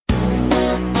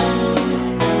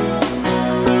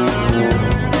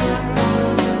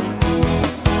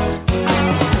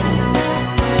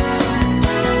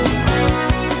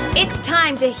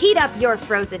up your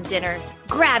frozen dinners,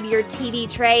 grab your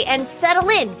TV tray, and settle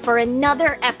in for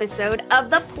another episode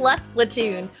of the Plus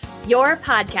Platoon, your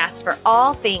podcast for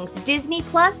all things Disney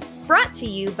Plus, brought to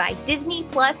you by Disney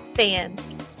Plus fans.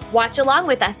 Watch along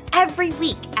with us every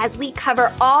week as we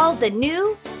cover all the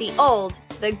new, the old,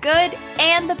 the good,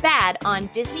 and the bad on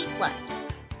Disney Plus.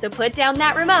 So put down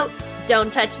that remote,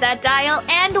 don't touch that dial,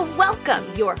 and welcome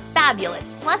your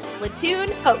fabulous Plus Platoon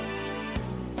host.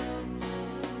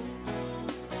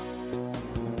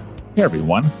 Hey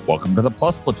everyone, welcome to the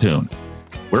Plus Platoon.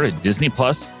 We're a Disney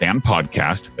Plus fan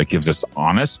podcast that gives us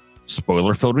honest,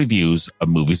 spoiler-filled reviews of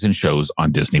movies and shows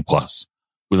on Disney Plus.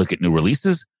 We look at new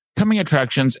releases, coming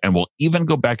attractions, and we'll even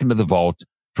go back into the vault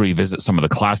to revisit some of the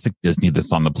classic Disney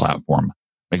that's on the platform.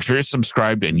 Make sure you're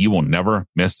subscribed and you will never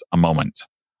miss a moment.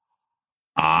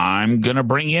 I'm going to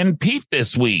bring in Pete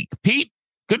this week. Pete,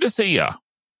 good to see you.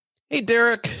 Hey,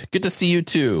 Derek. Good to see you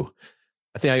too.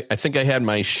 I think I had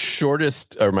my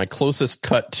shortest or my closest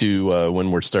cut to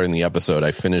when we're starting the episode.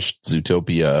 I finished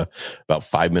Zootopia about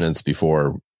 5 minutes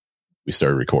before we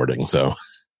started recording. So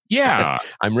yeah,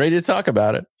 I'm ready to talk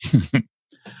about it.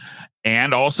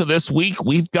 And also this week,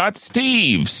 we've got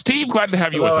Steve. Steve, glad to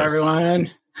have you with us. Hello,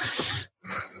 everyone.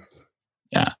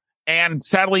 Yeah. And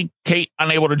sadly, Kate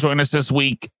unable to join us this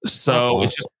week. So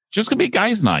it's just going to be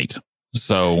guys' night.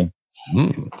 So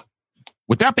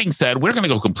with that being said, we're going to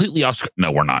go completely off script.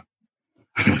 No, we're not.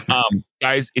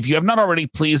 Guys, if you have not already,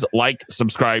 please like,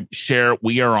 subscribe, share.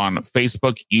 We are on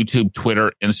Facebook, YouTube,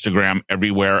 Twitter, Instagram,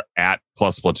 everywhere at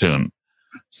Plus Platoon.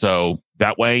 So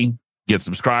that way, get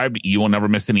subscribed. You will never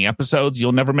miss any episodes.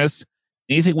 You'll never miss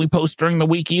anything we post during the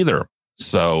week either.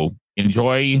 So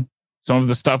enjoy some of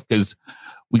the stuff because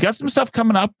we got some stuff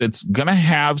coming up that's going to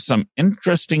have some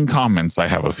interesting comments, I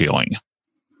have a feeling.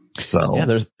 So yeah,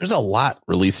 there's a lot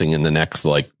releasing in the next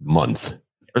month.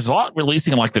 There's a lot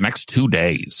releasing in the next 2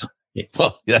 days.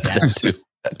 Well, that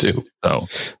too. So,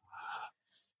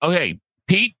 okay,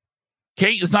 Pete,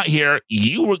 Kate is not here.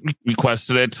 You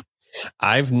requested it.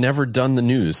 I've never done the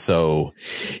news, so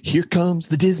here comes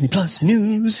the Disney Plus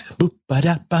news. Boop,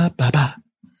 ba-da, ba, ba, ba.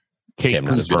 Kate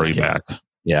is very back.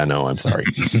 Yeah, no, I'm sorry.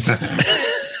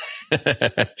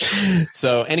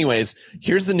 So anyways,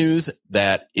 here's the news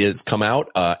that is come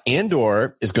out.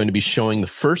 Andor is going to be showing the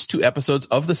first 2 episodes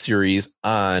of the series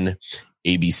on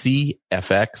ABC,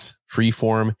 FX,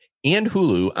 Freeform, and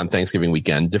Hulu on Thanksgiving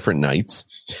weekend, different nights,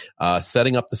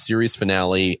 setting up the series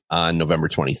finale on November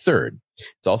 23rd.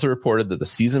 It's also reported that the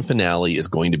season finale is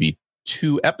going to be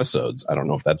 2 episodes. I don't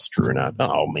know if that's true or not.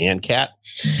 Oh man, Cat.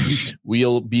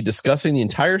 We'll be discussing the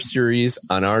entire series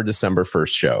on our December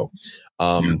 1st show.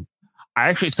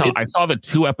 I saw the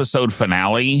 2-episode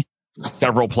finale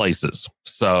several places.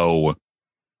 So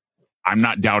I'm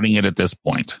not doubting it at this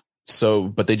point. So,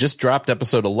 but they just dropped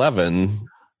episode 11.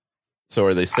 So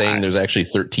are they saying there's actually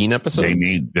 13 episodes?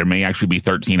 There may actually be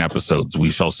 13 episodes.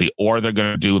 We shall see. Or they're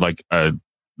going to do like a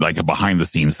behind the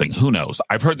scenes thing. Who knows?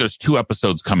 I've heard there's 2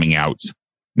 episodes coming out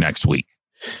next week.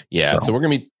 Yeah. So we're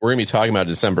going to be talking about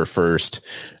December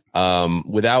 1st.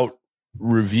 Without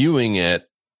reviewing it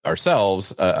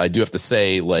ourselves, I do have to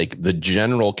say, the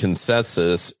general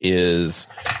consensus is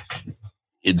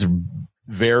it's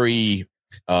very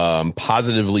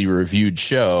positively reviewed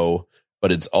show,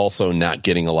 but it's also not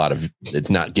getting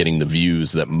it's not getting the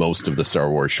views that most of the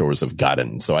Star Wars shows have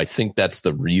gotten. So I think that's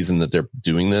the reason that they're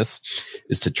doing this,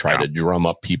 is to try to drum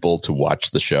up people to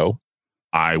watch the show.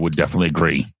 I would definitely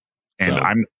agree.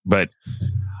 But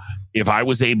if I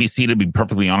was ABC, to be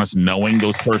perfectly honest, knowing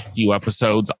those first few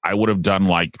episodes, I would have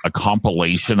done a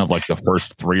compilation of the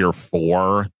first 3 or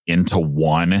 4 into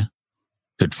one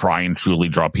to try and truly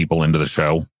draw people into the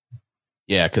show.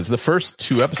 Yeah, because the first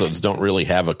 2 episodes don't really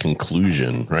have a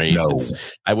conclusion, right? No.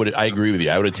 I agree with you.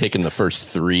 I would have taken the first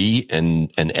 3 and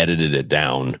edited it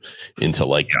down into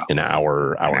an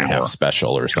hour and a half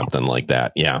special or something like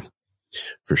that. Yeah,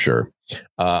 for sure.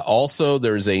 Also,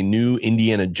 there's a new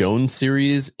Indiana Jones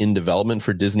series in development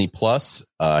for Disney Plus.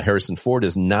 Harrison Ford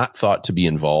is not thought to be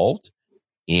involved,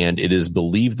 and it is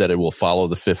believed that it will follow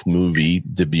the 5th movie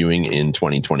debuting in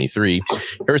 2023.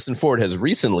 Harrison Ford has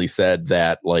recently said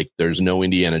that there's no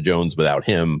Indiana Jones without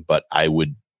him, but I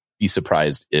would be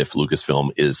surprised if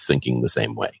Lucasfilm is thinking the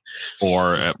same way.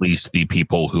 Or at least the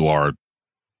people who are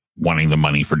wanting the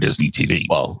money for Disney TV.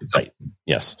 Well, right.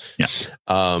 Yes. Yeah.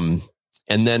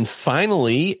 And then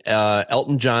finally,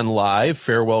 Elton John Live,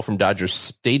 Farewell from Dodger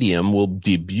Stadium, will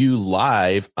debut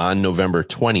live on November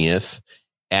 20th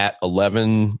at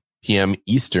 11 p.m.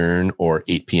 Eastern or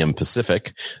 8 p.m.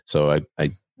 Pacific. So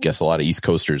I guess a lot of East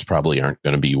Coasters probably aren't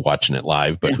going to be watching it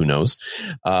live, but who knows?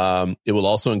 It will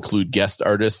also include guest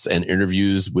artists and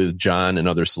interviews with John and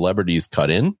other celebrities cut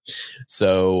in.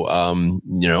 So,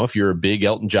 if you're a big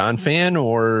Elton John fan,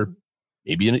 or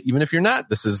maybe even if you're not,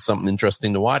 this is something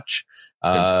interesting to watch.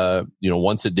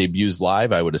 Once it debuts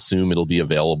live, I would assume it'll be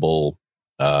available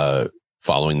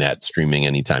following that, streaming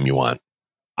anytime you want.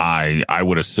 I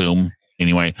would assume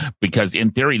anyway, because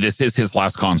in theory, this is his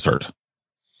last concert.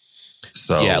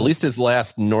 So yeah, at least his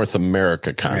last North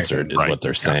America concert is what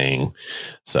they're saying.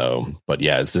 So, but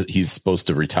yeah, he's supposed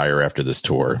to retire after this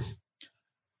tour.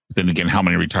 Then again, how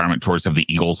many retirement tours have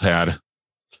the Eagles had?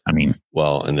 I mean,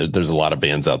 well, and there's a lot of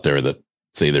bands out there that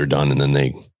say they're done, and then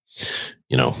they,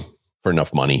 for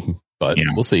enough money, but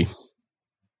we'll see.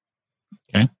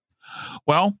 Okay.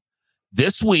 Well,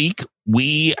 this week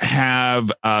we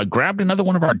have grabbed another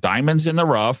one of our diamonds in the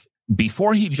rough.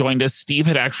 Before he joined us, Steve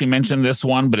had actually mentioned this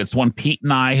one, but it's one Pete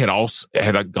and I had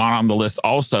gone on the list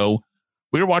also.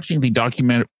 We were watching the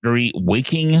documentary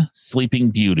Waking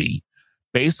Sleeping Beauty.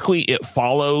 Basically, it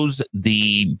follows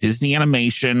the Disney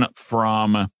animation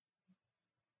from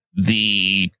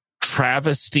the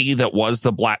travesty that was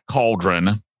the Black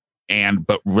Cauldron,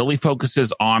 but really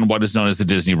focuses on what is known as the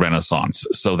Disney Renaissance.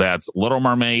 So that's Little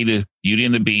Mermaid, Beauty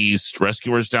and the Beast,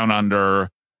 Rescuers Down Under,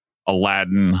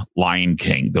 Aladdin, Lion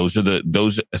King. Those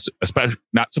especially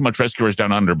not so much Rescuers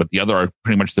Down Under, but the other are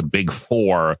pretty much the big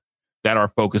four that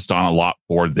are focused on a lot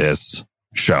for this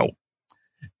show.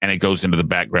 And it goes into the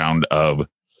background of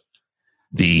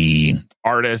the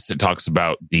artists. It talks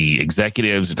about the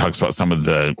executives. It talks about some of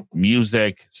the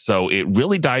music. So it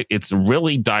really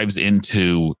dives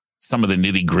into some of the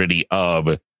nitty gritty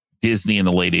of Disney in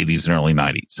the late 80s and early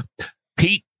 90s.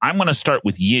 Pete, I'm going to start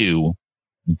with you.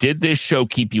 Did this show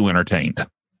keep you entertained?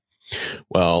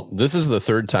 Well, this is the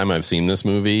third time I've seen this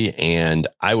movie, and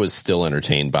I was still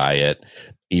entertained by it,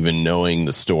 even knowing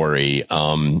the story.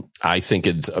 I think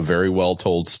it's a very well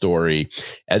told story.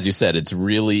 As you said, it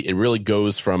really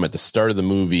goes from, at the start of the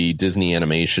movie, Disney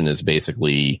animation is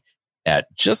basically at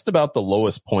just about the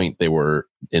lowest point they were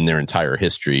in their entire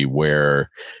history, where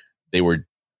they were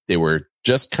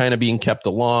just kind of being kept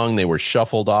along. They were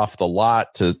shuffled off the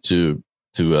lot to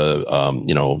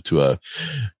a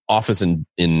office in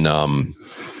Glendale.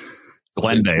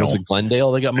 Was it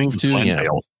Glendale they got moved to? Glendale. Yeah.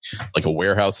 Like a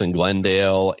warehouse in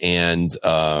Glendale. And,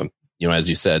 as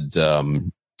you said,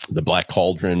 the Black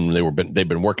Cauldron, they've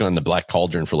been working on the Black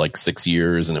Cauldron for like 6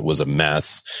 years, and it was a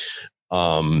mess.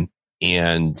 Went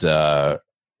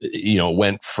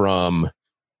from,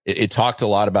 it talked a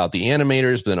lot about the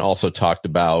animators, but then also talked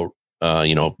about,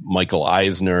 Michael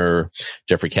Eisner,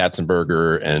 Jeffrey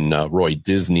Katzenberger, and Roy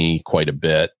Disney quite a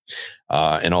bit.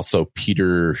 And also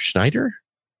Peter Schneider.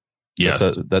 Yes.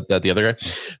 That the other guy.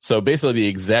 So basically the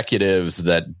executives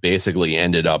that basically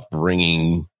ended up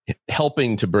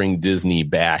helping to bring Disney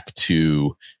back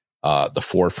to the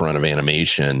forefront of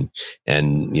animation,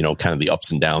 and, kind of the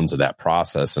ups and downs of that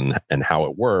process and how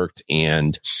it worked.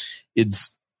 And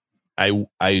I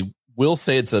will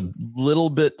say it's a little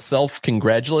bit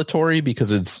self-congratulatory, because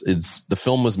the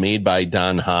film was made by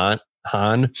Don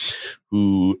Hahn,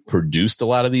 who produced a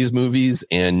lot of these movies,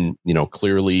 and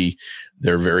clearly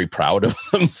they're very proud of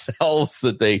themselves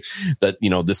that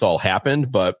this all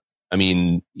happened. But I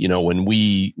mean,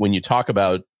 when you talk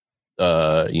about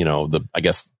I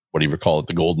guess, what do you call it,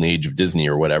 the golden age of Disney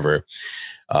or whatever,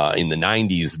 in the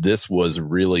 90s, this was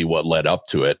really what led up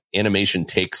to it. Animation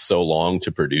takes so long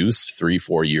to produce,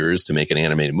 3-4 years to make an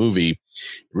animated movie. It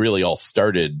really all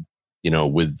started,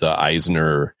 with the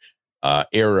Eisner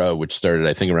era, which started,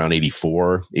 I think, around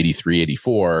 83,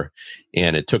 84.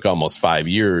 And it took almost 5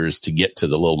 years to get to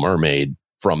The Little Mermaid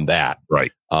from that.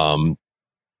 Right.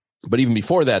 But even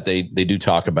before that, they do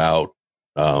talk about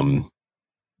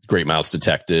Great Mouse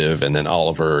Detective, and then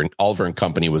Oliver and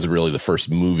Company was really the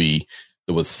first movie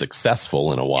that was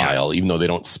successful in a while, even though they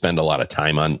don't spend a lot of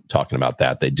time on talking about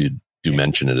that. They do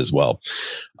mention it as well.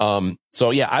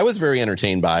 So yeah, I was very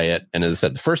entertained by it. And as I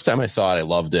said, the first time I saw it, I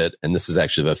loved it. And this is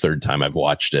actually the third time I've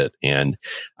watched it, and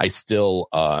I still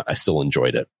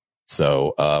enjoyed it.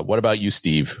 So what about you,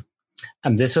 Steve?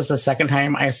 This was the second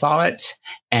time I saw it.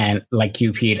 And like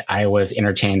you, Pete, I was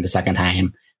entertained the second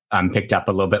time. Picked up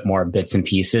a little bit more bits and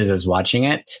pieces as watching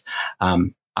it.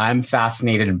 I'm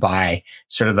fascinated by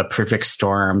sort of the perfect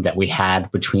storm that we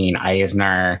had between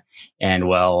Eisner and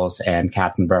Wells and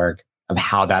Katzenberg, of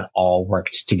how that all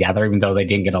worked together, even though they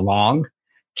didn't get along,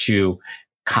 to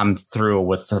come through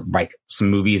with like some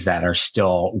movies that are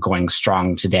still going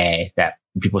strong today. That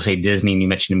people say Disney, and you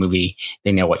mention a movie,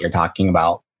 they know what you're talking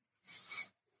about.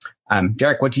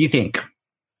 Derek, what do you think?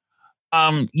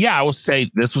 Yeah, I will say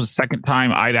this was the second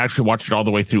time I'd actually watched it all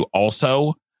the way through.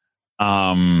 Also,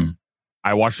 I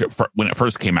watched it when it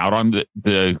first came out on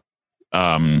the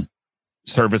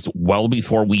service, well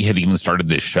before we had even started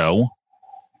this show,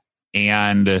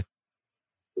 and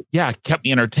yeah, it kept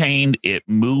me entertained. It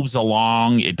moves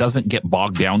along. It doesn't get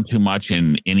bogged down too much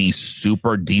in any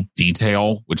super deep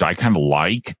detail, which I kind of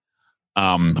like.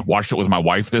 Watched it with my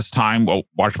wife this time.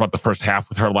 Watched about the first half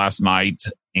with her last night,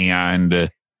 and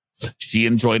she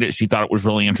enjoyed it. She thought it was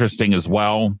really interesting as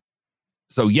well.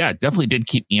 So yeah, it definitely did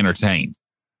keep me entertained.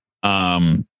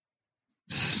 It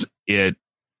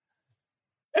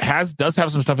does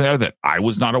have some stuff there that I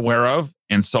was not aware of,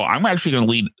 and so I'm actually going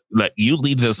to let you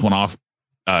lead this one off.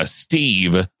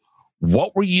 Steve,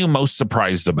 what were you most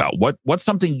surprised about? What's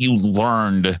something you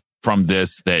learned from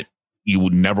this that you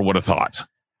never would have thought?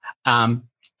 I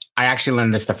actually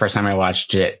learned this the first time I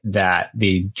watched it, that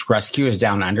the Rescuers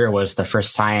Down Under was the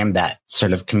first time that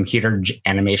sort of computer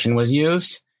animation was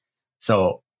used.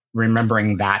 So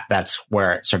remembering that's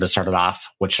where it sort of started off,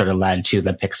 which sort of led to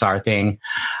the Pixar thing.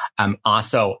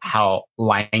 Also how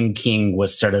Lion King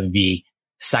was sort of the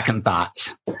second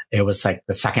thoughts. It was like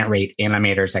the second rate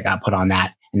animators that got put on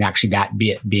that, and actually that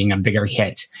being a bigger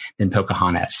hit than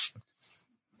Pocahontas.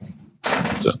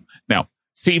 So now,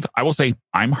 Steve, I will say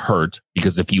I'm hurt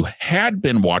because if you had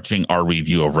been watching our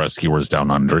review of Rescuers Down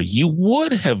Under, you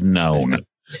would have known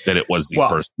that it was the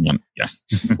first one. Yeah.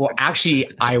 Well,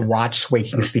 actually, I watched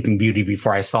Waking Sleeping Beauty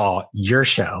before I saw your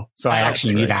show, so I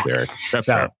actually knew that. That's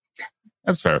fair.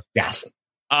 That's fair. Yes.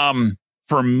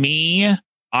 For me,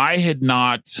 I had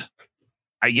not,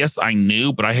 I guess I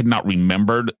knew, but I had not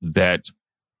remembered that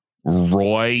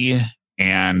Roy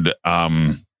and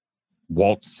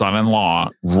Walt's son-in-law,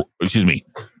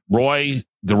 Roy,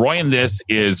 the Roy in this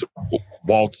is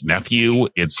Walt's nephew.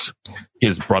 It's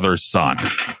his brother's son.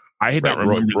 I had not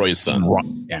remembered Roy's son.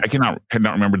 I had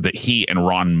not remembered that he and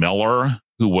Ron Miller,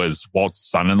 who was Walt's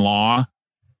son-in-law,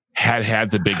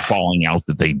 had the big falling out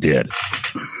that they did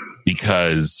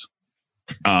because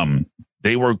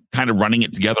they were kind of running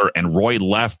it together, and Roy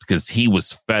left because he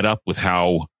was fed up with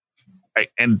how.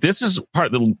 And this is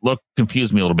part that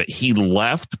confused me a little bit. He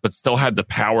left, but still had the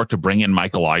power to bring in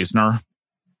Michael Eisner.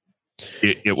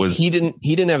 It was he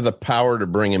didn't have the power to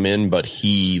bring him in, but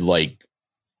he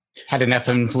had enough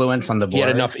influence on the board. He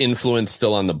had enough influence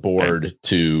still on the board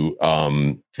to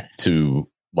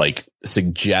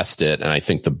suggest it, and I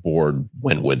think the board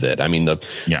went with it. I mean, the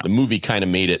movie kind of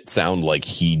made it sound like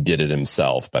he did it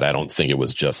himself, but I don't think it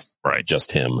was just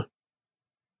him.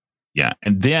 Yeah,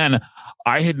 and then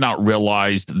I had not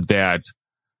realized that,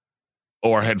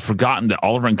 or had forgotten that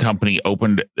Oliver and Company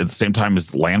opened at the same time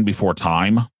as Land Before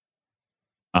Time,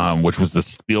 which was the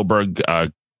Spielberg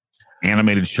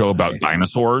animated show about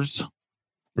dinosaurs,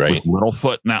 right? With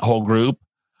Littlefoot in that whole group,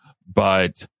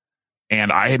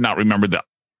 and I had not remembered that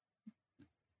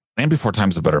Land Before Time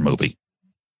is a better movie,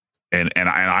 and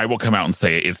I will come out and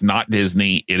say it's not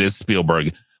Disney, it is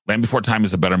Spielberg. Land Before Time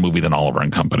is a better movie than Oliver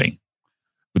and Company,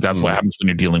 but that's what happens when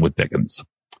you're dealing with Dickens.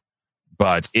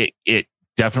 But it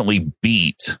definitely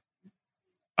beat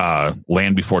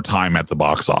Land Before Time at the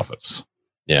box office.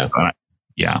 Yeah,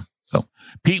 yeah. So,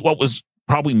 Pete, what was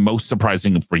probably most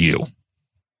surprising for you?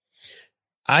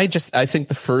 I think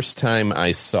the first time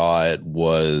I saw it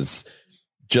was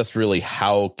just really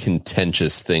how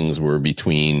contentious things were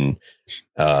between,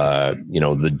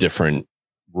 the different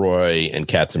Roy and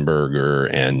Katzenberger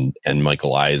and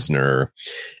Michael Eisner.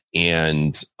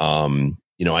 And,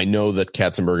 I know that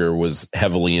Katzenberger was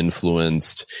heavily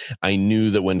influenced. I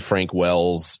knew that when Frank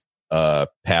Wells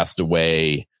passed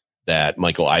away, that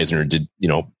Michael Eisner did,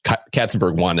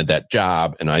 Katzenberg wanted that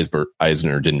job and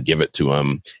Eisner didn't give it to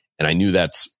him. And I knew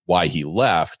that's why he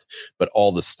left, but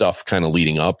all the stuff kind of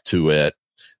leading up to it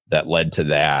that led to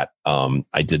that,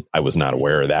 I was not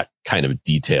aware of that kind of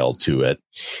detail to it.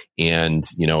 And,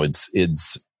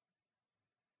 it's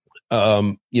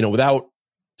without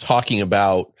talking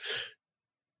about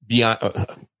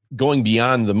going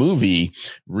beyond the movie,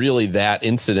 really that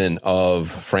incident of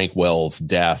Frank Wells'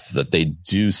 death that they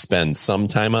do spend some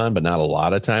time on, but not a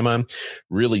lot of time on,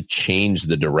 really changed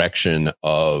the direction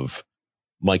of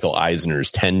Michael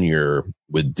Eisner's tenure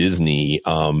with Disney.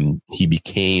 He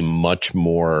became much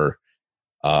more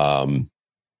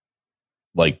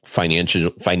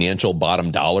financial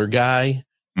bottom dollar guy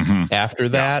after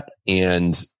that.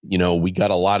 And, we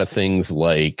got a lot of things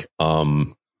like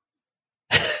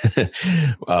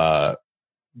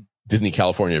Disney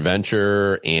California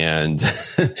Adventure and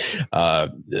which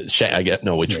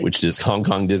is Hong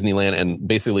Kong Disneyland, and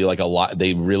basically like a lot,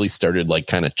 they really started like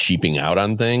kind of cheaping out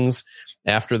on things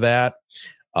after that.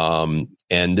 And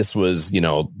this was,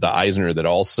 the Eisner that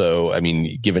also,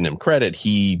 giving him credit,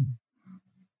 he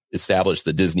established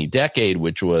the Disney Decade,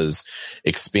 which was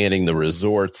expanding the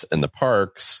resorts and the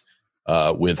parks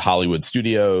with Hollywood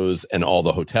Studios and all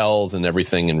the hotels and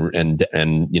everything, and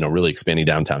really expanding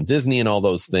downtown Disney and all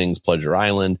those things, Pleasure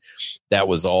Island. That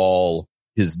was all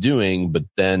his doing. But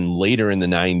then later in the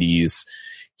 90s,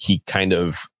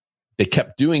 they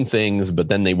kept doing things, but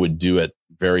then they would do it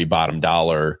very bottom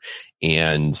dollar.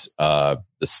 And the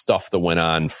stuff that went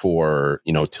on for,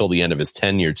 till the end of his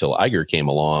tenure, till Iger came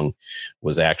along,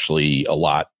 was actually a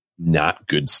lot not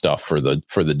good stuff for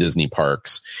the Disney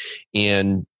parks.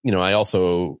 And, you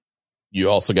also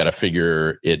got to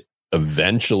figure it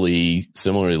eventually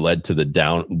similarly led to I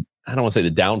don't want to say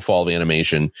the downfall of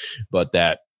animation, but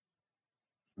that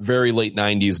very late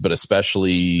 90s, but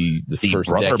especially the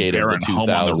first decade of the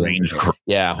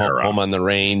 2000s. Home on the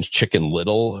Range, Chicken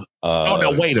Little.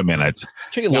 No, wait a minute.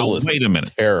 Chicken Little is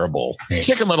terrible.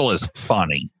 Chicken Little is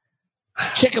funny.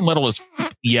 Chicken Little is,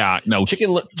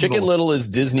 Chicken Little is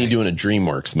Disney doing a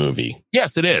DreamWorks movie.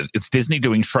 Yes, it is. It's Disney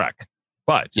doing Shrek,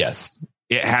 but yes,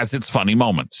 it has its funny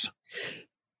moments.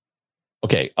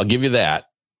 Okay, I'll give you that.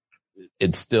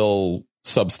 It's still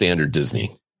substandard Disney.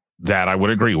 That I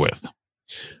would agree with.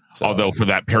 So, although for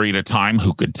that period of time,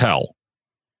 who could tell?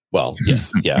 Well,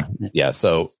 yes, yeah, yeah.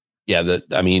 So,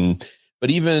 but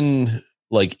even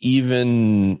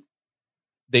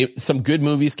some good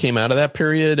movies came out of that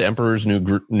period. Emperor's New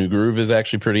Groove is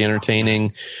actually pretty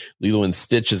entertaining. Lilo and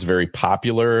Stitch is very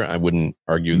popular. I wouldn't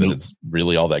argue that it's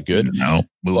really all that good. No,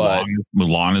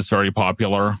 Mulan is very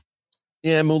popular.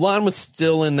 Yeah, Mulan was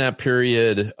still in that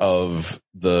period of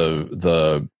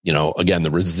the again,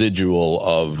 the residual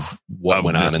of what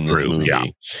went on in this movie.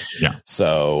 Yeah.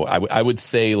 So I would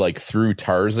say through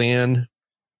Tarzan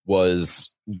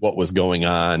was what was going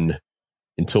on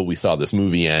until we saw this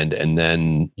movie end. And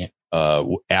then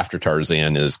after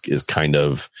Tarzan is kind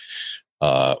of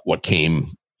what came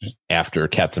after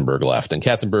Katzenberg left. And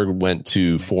Katzenberg went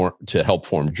to help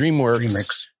form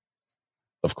DreamWorks.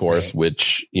 Of course,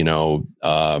 which, they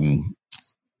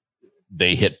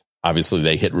hit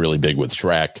really big with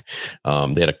Shrek.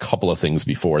 They had a couple of things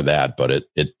before that, but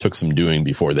it took some doing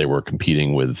before they were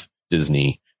competing with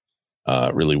Disney.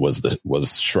 Really was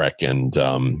Shrek and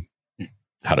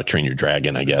How to Train Your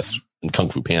Dragon, I guess, and Kung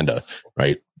Fu Panda,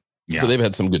 right? Yeah. So they've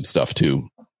had some good stuff too.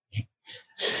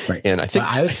 Right. And I think go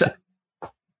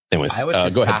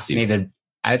ahead, Steve.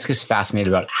 I was just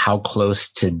fascinated about how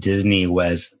close to Disney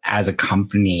was as a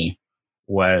company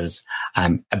was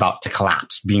about to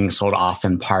collapse, being sold off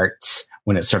in parts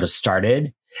when it sort of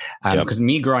started. Because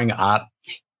me growing up,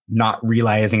 not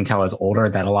realizing until I was older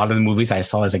that a lot of the movies I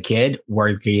saw as a kid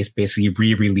were basically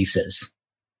re-releases.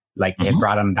 They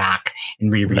brought them back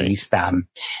and re-released them.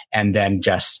 And then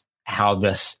just how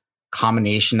this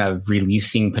combination of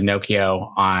releasing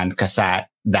Pinocchio on cassette,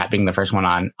 that being the first one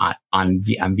on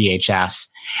VHS,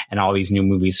 and all these new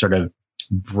movies sort of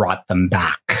brought them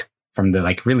back from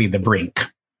the brink.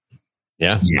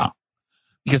 Yeah.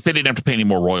 Because they didn't have to pay any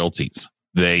more royalties.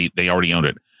 They already owned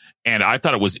it. And I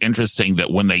thought it was interesting that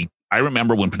I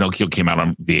remember when Pinocchio came out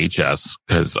on VHS,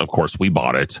 because of course we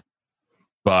bought it,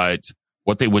 but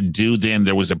what they would do then,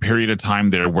 there was a period of time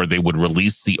there where they would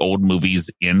release the old movies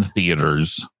in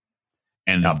theaters,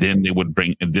 and then they would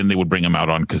bring them out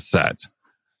on cassette.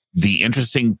 The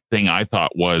interesting thing I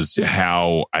thought was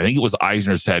how, I think it was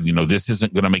Eisner said, this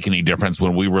isn't going to make any difference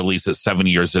when we release it 7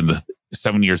 years again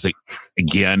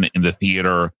in the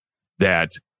theater,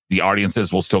 that the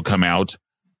audiences will still come out.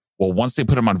 Well, once they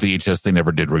put them on VHS, they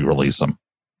never did re-release them.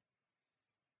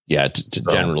 Yeah,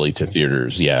 generally to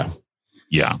theaters. Yeah.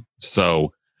 Yeah.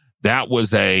 So that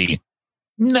was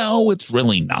no, it's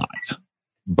really not.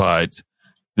 But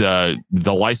the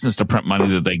license to print money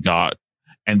that they got,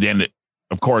 and then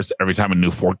of course, every time a new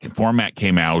format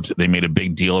came out, they made a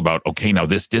big deal about, okay, now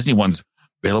this Disney one's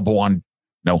available on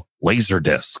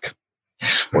Laserdisc,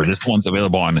 or this one's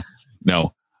available on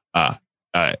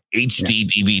HD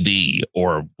DVD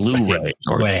or Blu-ray.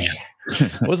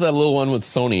 What was that little one with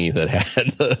Sony that had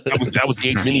that was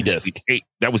the mini disc?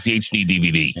 That was the HD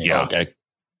DVD. Yeah. Okay.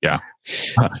 Yeah.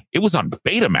 It was on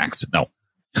Betamax. No.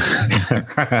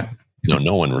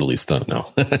 No one released them. No.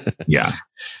 Yeah.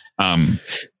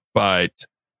 But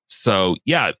so,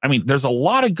 yeah, there's a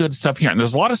lot of good stuff here, and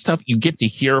there's a lot of stuff you get to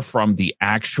hear from the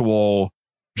actual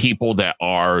people that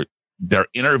are their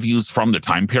interviews from the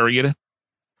time period,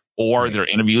 or their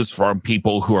interviews from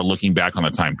people who are looking back on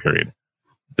the time period.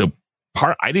 The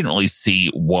part I didn't really see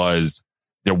was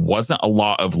there wasn't a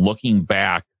lot of looking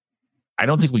back. I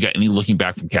don't think we got any looking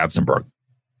back from Katzenberg.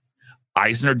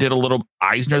 Eisner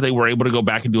they were able to go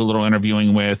back and do a little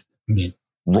interviewing with. Mm-hmm.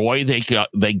 Roy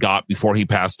they got before he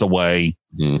passed away.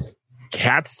 Mm.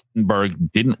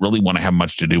 Katzenberg didn't really want to have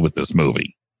much to do with this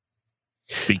movie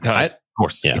because, of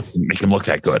course, it didn't make him look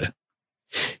that good.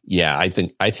 Yeah, I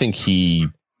think he,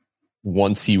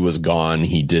 once he was gone,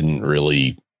 he didn't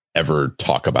really ever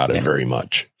talk about it very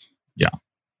much. Yeah.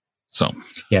 So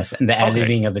yes, and the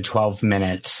editing of the 12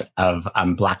 minutes of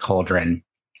Black Cauldron,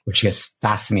 which just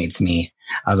fascinates me.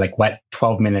 I was like, what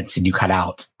 12 minutes did you cut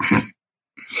out?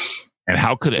 And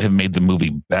how could it have made the movie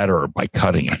better by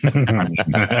cutting it?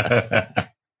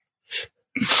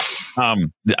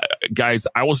 Guys,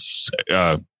 I will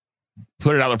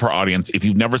put it out there for our audience. If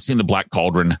you've never seen The Black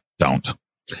Cauldron, don't.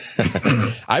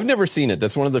 I've never seen it.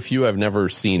 That's one of the few I've never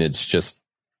seen. It's just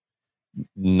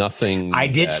nothing. I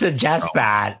did suggest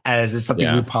that as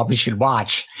something we probably should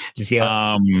watch to see.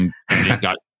 It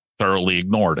got thoroughly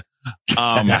ignored.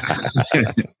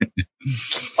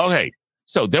 Okay,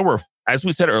 so there were, as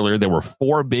we said earlier, there were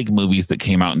 4 big movies that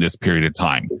came out in this period of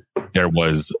time. There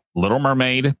was Little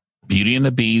Mermaid, Beauty and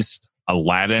the Beast,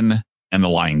 Aladdin, and The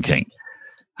Lion King.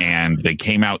 And they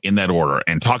came out in that order.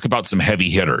 And talk about some heavy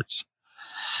hitters.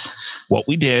 What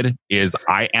we did is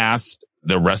I asked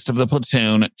the rest of the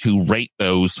platoon to rate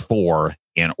those 4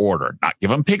 in order. Not give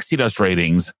them pixie dust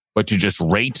ratings, but to just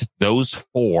rate those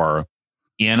 4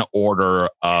 in order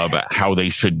of how they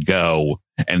should go.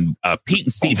 And Pete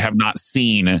and Steve have not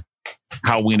seen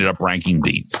how we ended up ranking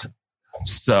these.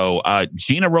 So,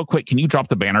 Gina, real quick, can you drop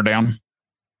the banner down?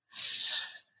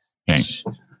 Okay.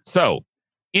 So,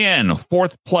 in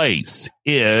 4th place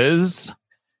is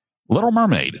Little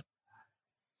Mermaid.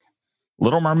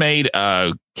 Little Mermaid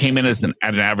came in at an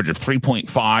average of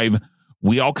 3.5.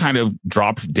 We all kind of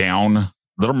dropped down.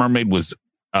 Little Mermaid was,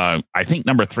 I think,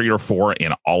 number 3 or 4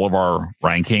 in all of our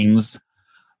rankings.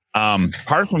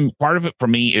 Part of it for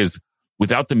me is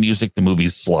without the music, the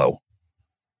movie's slow.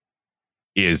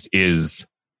 Is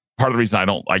part of the reason I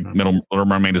don't like Little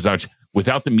Mermaid as much.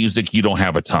 Without the music, you don't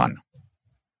have a ton.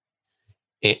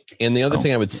 And the other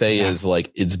thing I would say is, like,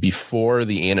 it's before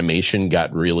the animation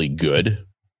got really good,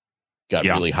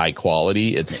 really high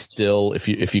quality. It's still, if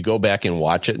you go back and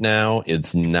watch it now,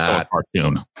 it's not a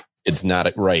cartoon. It's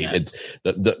not right. It's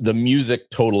the music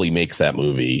totally makes that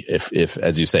movie. If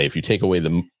as you say, if you take away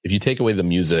the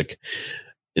music,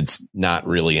 it's not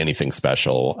really anything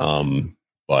special.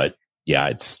 But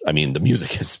yeah, the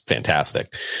music is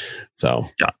fantastic. So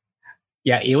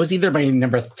yeah, it was either my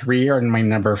number 3 or my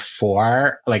number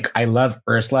 4. Like, I love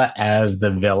Ursula as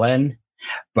the villain,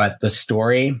 but the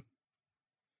story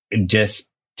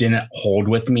just didn't hold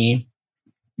with me.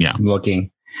 Yeah,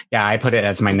 I put it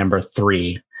as my number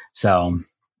 3. So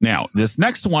now this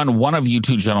next one of you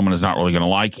two gentlemen is not really going to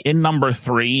like. In number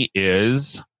 3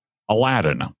 is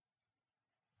Aladdin.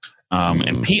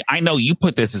 And Pete, I know you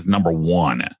put this as number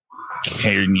 1.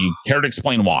 Can you care to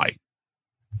explain why?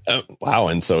 Wow.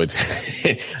 And so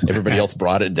everybody else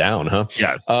brought it down, huh?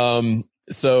 Yes.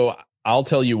 So I'll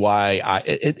tell you why.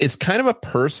 It's kind of a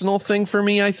personal thing for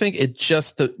me. I think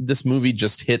this movie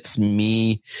just hits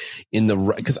me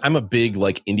because I'm a big,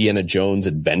 like, Indiana Jones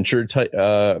adventure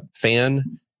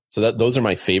fan. So those are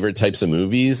my favorite types of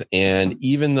movies. And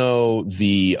even though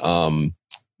the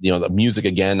music,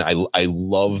 again, I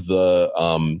love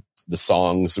the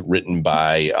songs written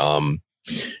by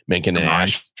Menken and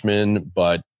Ashman,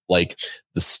 but, like,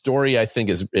 the story, I think,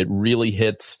 it really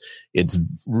hits. It's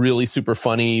really super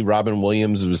funny. Robin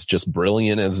Williams was just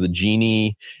brilliant as the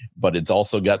genie, but it's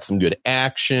also got some good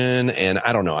action. And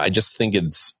I don't know. I just think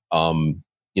it's, as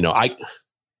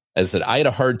I said, I had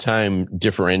a hard time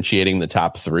differentiating the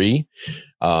top 3.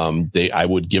 I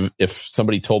would give, if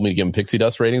somebody told me to give them pixie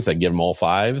dust ratings, I'd give them all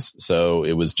 5s. So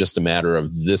it was just a matter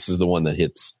of, this is the one that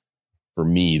hits for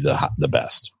me the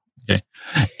best. Okay.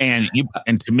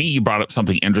 And to me, you brought up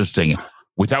something interesting.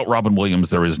 Without Robin Williams,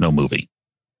 there is no movie.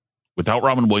 Without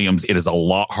Robin Williams, it is a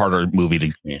lot harder movie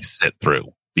to sit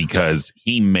through because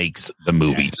he makes the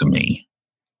movie to me.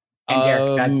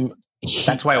 And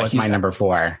that's why it was my number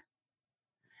 4.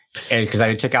 Because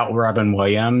I took out Robin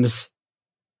Williams.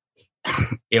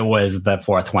 It was the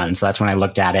 4th one. So that's when I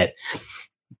looked at it.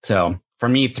 So for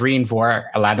me, 3 and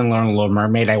 4, Aladdin and Little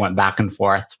Mermaid, I went back and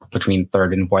forth between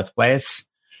 3rd and 4th place.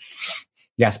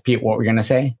 Yes, Pete, what were you going to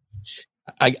say?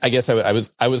 I guess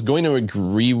I was going to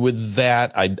agree with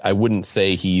that. I wouldn't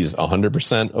say he's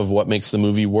 100% of what makes the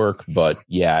movie work, but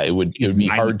yeah, it would be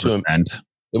hard to.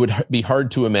 It would be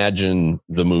hard to imagine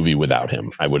the movie without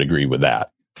him. I would agree with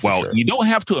that. Well, you don't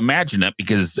have to imagine it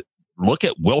because look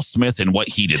at Will Smith and what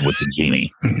he did with the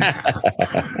genie.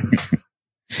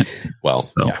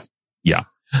 Well, yeah.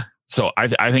 So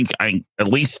I think at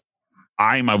least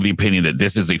I'm of the opinion that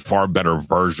this is a far better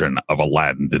version of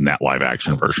Aladdin than that live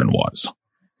action version was.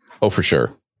 Oh, for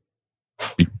sure.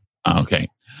 Okay.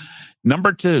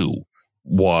 Number 2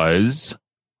 was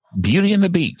Beauty and the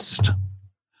Beast.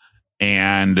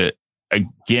 And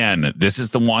again, this is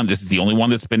the only one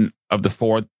that's been of the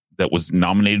 4 that was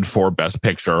nominated for Best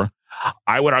Picture.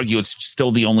 I would argue it's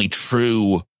still the only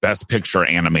true Best Picture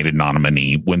animated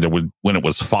nominee. When it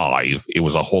was 5, it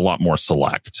was a whole lot more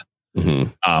select.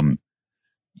 Mm-hmm.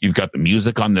 You've got the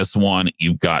music on this one.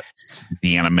 You've got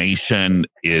the animation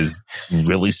is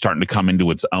really starting to come into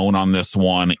its own on this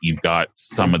one. You've got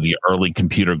some of the early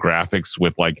computer graphics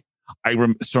with like,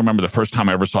 still remember the first time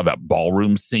I ever saw that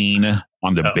ballroom scene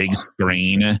on the big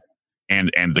screen,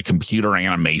 and the computer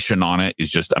animation on it is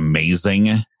just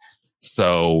amazing.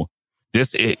 So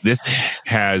this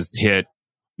has hit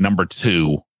number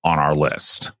 2 on our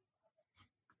list.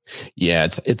 Yeah,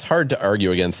 it's hard to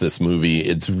argue against this movie.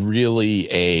 It's really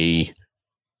a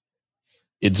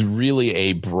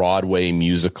Broadway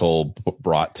musical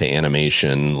brought to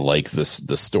animation, like the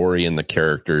story and the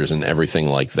characters and everything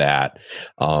like that.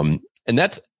 And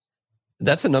that's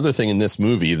another thing in this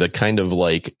movie that kind of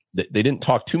like they didn't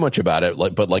talk too much about it,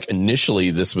 but like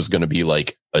initially this was going to be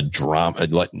like a drama,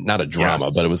 like not a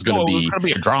drama, but it was going to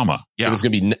be a drama. Yeah, it was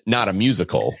going to be not a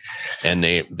musical. And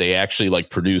they actually like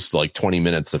produced like 20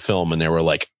 minutes of film, and they were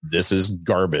like, this is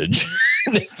garbage.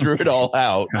 They threw it all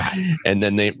out. And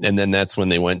then that's when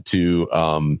they went to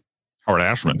Howard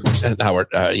Ashman,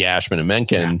 Ashman and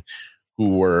Menken,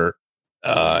 who were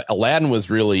Aladdin was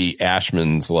really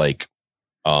Ashman's like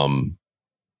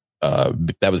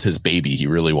that was his baby. He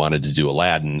really wanted to do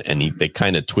Aladdin, and they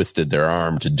kind of twisted their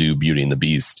arm to do Beauty and the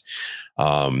Beast.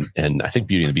 And I think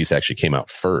Beauty and the Beast actually came out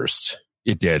first.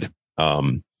 It did.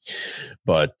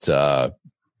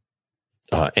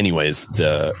 Anyways,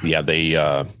 again,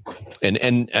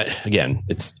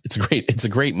 it's a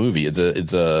great movie. It's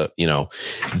the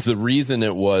reason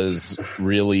it was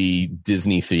really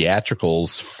Disney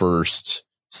Theatrical's first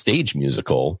stage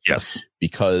musical. Yes,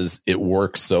 because it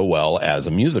works so well as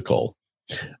a musical.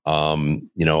 A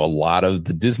lot of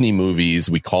the Disney movies,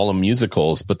 we call them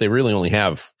musicals, but they really only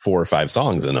have 4 or 5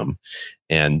 songs in them.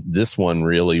 And this one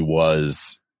really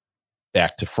was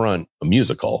back to front a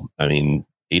musical. I mean,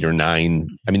 8 or 9.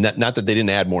 I mean, not that they didn't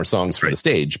add more songs for the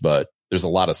stage, but there's a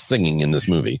lot of singing in this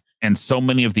movie. And so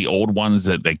many of the old ones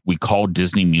that we call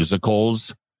Disney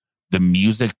musicals, the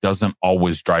music doesn't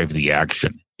always drive the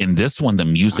action. In this one, the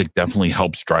music definitely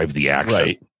helps drive the action.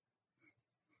 Right.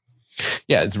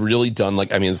 Yeah, it's really done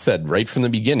like, I mean, as I said, right from the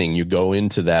beginning, you go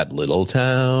into that little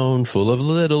town full of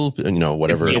little,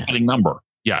 whatever. It's the opening number.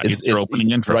 Yeah, it's your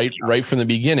opening intro. Right from the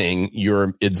beginning,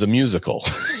 it's a musical,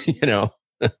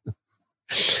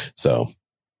 So,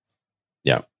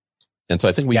 yeah. And so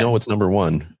I think we know what's number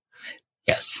 1.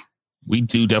 Yes. We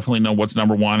do definitely know what's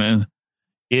number 1. And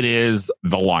it is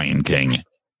The Lion King.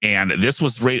 And this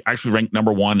was actually ranked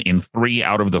number 1 in 3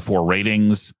 out of the 4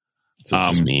 ratings. So it's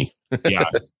just me. Yeah.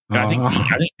 I think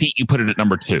Pete, you put it at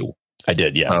number 2. I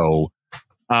did, yeah. So,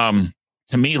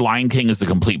 to me, Lion King is the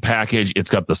complete package. It's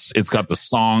got the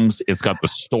songs, it's got the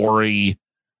story.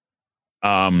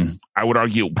 I would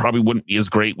argue it probably wouldn't be as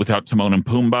great without Timon and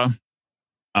Pumbaa.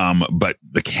 But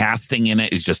the casting in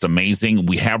it is just amazing.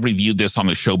 We have reviewed this on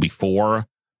the show before,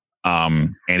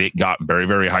 and it got very,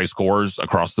 very high scores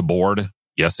across the board.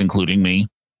 Yes, including me.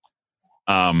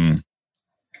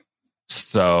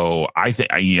 So I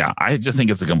just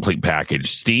think it's a complete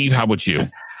package. Steve, how about you?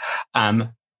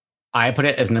 I put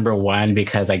it as number 1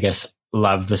 because I guess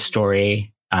love the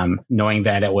story. Knowing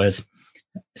that it was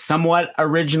somewhat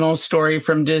original story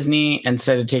from Disney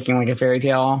instead of taking like a fairy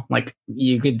tale. Like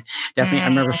you could definitely, I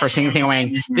remember first seeing the thing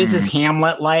going, this is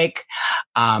Hamlet like.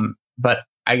 But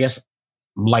I guess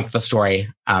like the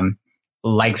story,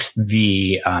 liked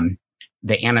the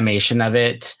animation of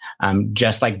it.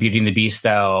 Just like Beauty and the Beast,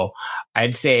 though,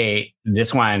 I'd say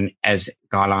this one has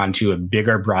gone on to a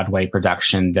bigger Broadway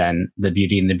production than the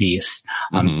Beauty and the Beast.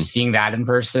 Seeing that in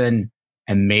person,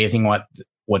 amazing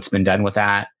what's been done with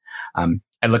that.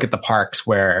 I look at the parks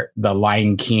where the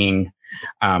Lion King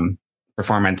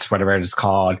performance, whatever it is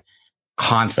called,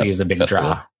 constantly is a big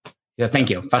draw. Yeah,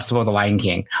 thank you. Festival of the Lion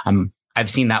King.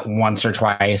 I've seen that once or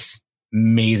twice.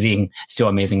 Amazing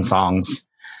songs.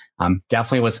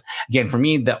 Definitely was, again, for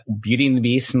me, the Beauty and the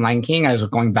Beast and Lion King, I was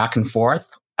going back and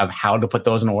forth of how to put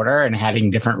those in order and having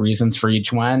different reasons for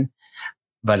each one.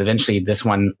 But eventually this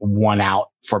one won out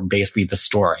for basically the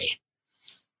story.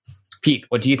 Pete,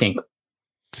 what do you think?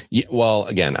 Yeah, well,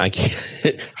 again, I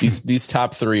can't. These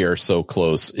top three are so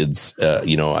close. It's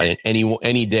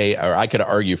any day, or I could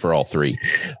argue for all three.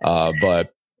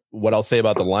 But what I'll say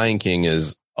about The Lion King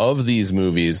is, of these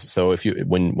movies, so if you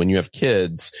when you have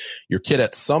kids, your kid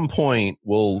at some point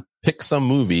will pick some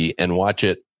movie and watch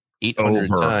it 800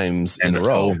 times in a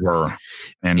row, over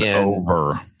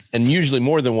and usually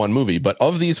more than one movie. But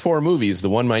of these four movies, the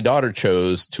one my daughter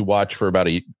chose to watch for about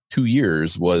 2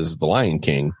 years was The Lion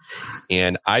King.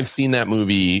 And I've seen that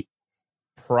movie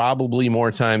probably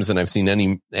more times than I've seen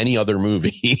any other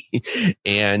movie.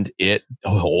 And it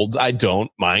holds. I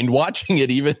don't mind watching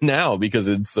it even now because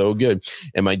it's so good.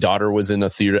 And my daughter was in a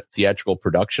theatrical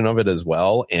production of it as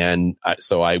well. And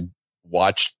so I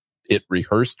watched it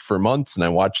rehearsed for months, and I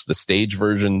watched the stage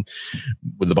version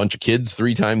with a bunch of kids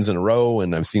 3 times in a row.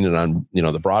 And I've seen it on,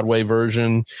 the Broadway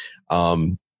version.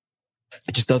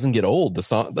 It just doesn't get old.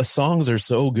 The songs are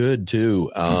so good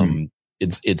too.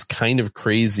 It's kind of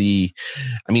crazy.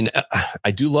 I mean,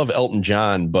 I do love Elton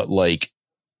John, but like,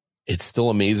 it still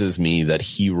amazes me that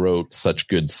he wrote such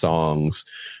good songs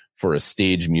for a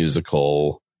stage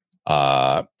musical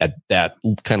at that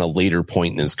kind of later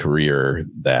point in his career.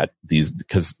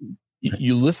 Because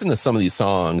you listen to some of these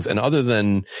songs, and other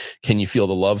than "Can You Feel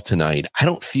the Love Tonight," I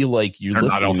don't feel like you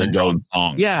listen to them and go,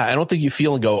 "Yeah." I don't think you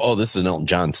feel and go, "Oh, this is an Elton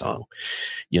John song."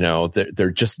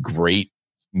 They're just great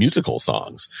musical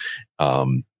songs.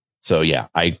 So yeah,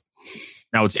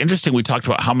 Now it's interesting. We talked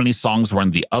about how many songs were in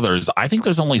the others. I think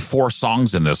there's only 4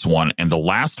 songs in this one, and the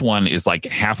last one is like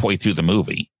halfway through the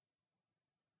movie.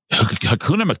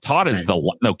 Hakuna Matata is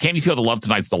 "Can You Feel the Love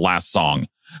Tonight's the last song.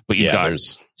 But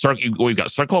we've got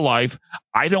Circle of Life.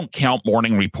 I don't count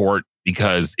Morning Report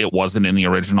because it wasn't in the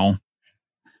original.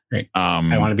 Right.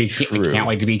 I want to be. Can't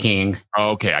wait to be king.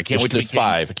 Okay, I can't wait to be king.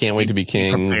 5. I can't wait to be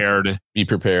king. Be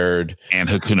prepared. And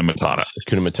Hakuna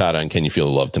Matata. And Can You Feel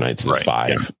the Love Tonight? So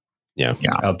 5. Yeah.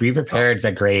 Oh, Be Prepared is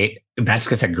a great. That's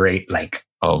just a great like.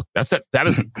 Oh, that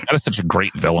is such a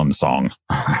great villain song.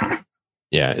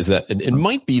 Yeah, is that it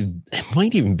might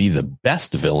even be the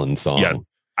best villain song. Yes.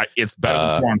 It's better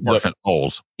than Poor Unfortunate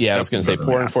Souls. Yeah, I was going to say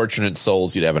Poor Unfortunate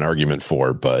Souls you'd have an argument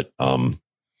for, but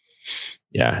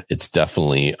yeah, it's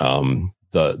definitely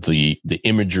the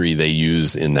imagery they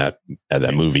use in that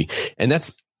movie. And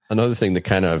that's another thing that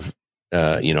kind of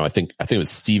I think it was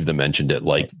Steve that mentioned it,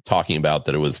 like talking about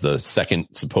that it was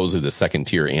supposedly the second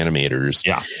tier animators.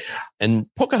 Yeah. And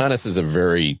Pocahontas is a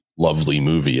very lovely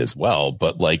movie as well,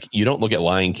 but like you don't look at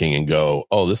Lion King and go,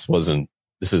 "Oh, this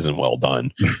isn't well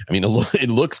done." I mean, it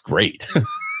looks great.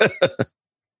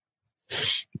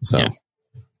 So, yeah.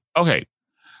 Okay.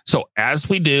 So as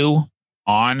we do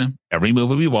on every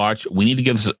movie we watch, we need to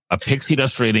give a pixie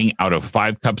dust rating out of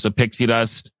 5 cups of pixie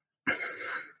dust.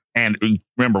 And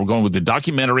remember, we're going with the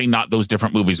documentary, not those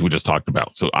different movies we just talked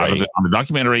about. So on the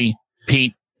documentary,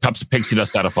 Pete, cups of pixie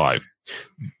dust out of 5.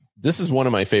 This is one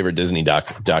of my favorite Disney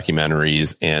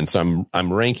documentaries. And so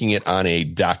I'm ranking it on a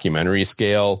documentary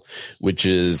scale, which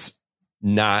is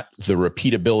not the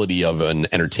repeatability of an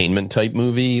entertainment type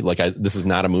movie. Like this is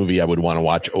not a movie I would want to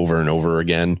watch over and over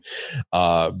again.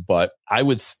 But I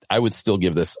would still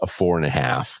give this a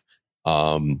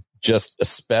 4.5. Just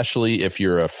especially if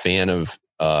you're a fan of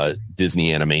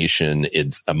Disney animation,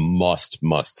 it's a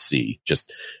must see.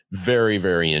 Just very,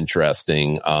 very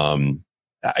interesting.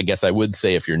 I guess I would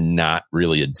say if you're not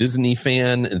really a Disney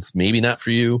fan, it's maybe not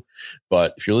for you,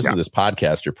 but if you're listening to this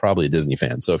podcast, you're probably a Disney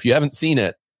fan. So if you haven't seen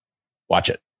it, watch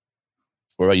it.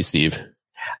 What about you, Steve?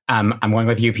 I'm going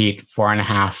with you, Pete.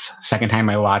 4.5. Second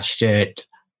time I watched it,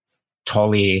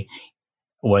 totally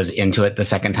was into it the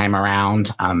second time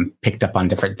around. Picked up on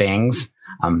different things.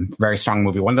 Very strong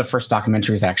movie. One of the first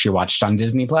documentaries I actually watched on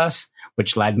Disney Plus,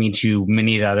 which led me to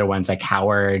many of the other ones like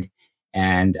Howard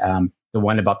and the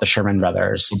one about the Sherman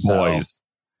Brothers. Boys.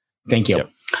 Thank you. Yep.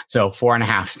 So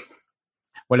 4.5.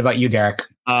 What about you, Derek?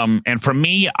 And for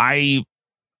me, I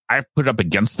put it up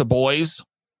against The Boys.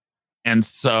 And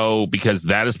so, because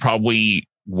that is probably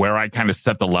where I kind of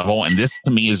set the level. And this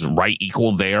to me is right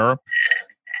equal there.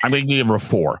 I'm going to give it a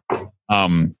 4.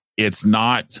 It's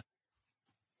not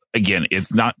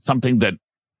something that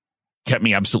kept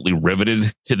me absolutely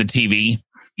riveted to the TV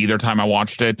either time I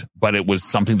watched it, but it was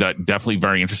something that definitely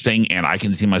very interesting. And I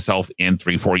can see myself in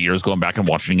 3-4 years going back and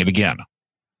watching it again.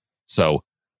 So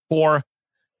 4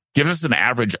 gives us an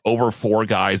average over 4,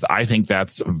 guys. I think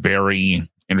that's very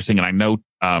interesting. And I know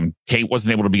Kate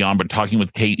wasn't able to be on, but talking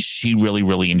with Kate, she really,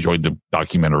 really enjoyed the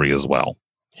documentary as well.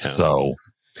 Yeah. So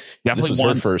this was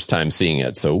her first time seeing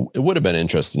it, so it would have been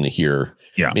interesting to hear.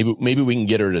 Yeah, maybe we can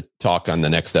get her to talk on the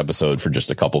next episode for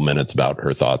just a couple minutes about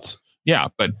her thoughts. Yeah,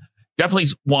 but definitely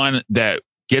one that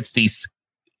gets these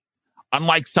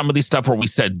unlike some of these stuff where we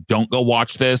said, don't go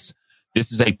watch this.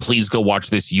 This is a please go watch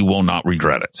this. You will not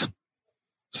regret it.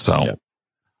 So,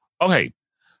 okay.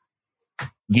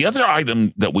 The other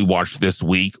item that we watched this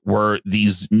week were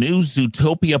these new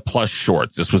Zootopia Plus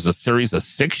shorts. This was a series of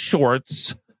 6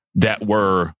 shorts that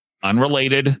were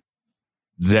unrelated,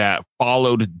 that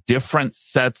followed different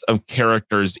sets of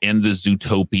characters in the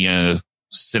Zootopia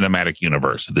cinematic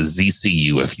universe, the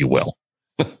ZCU, if you will.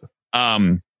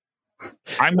 I'm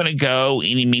going to go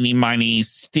eeny, meeny, miny,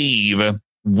 Steve.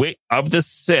 Of the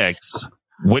 6,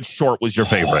 which short was your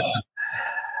favorite?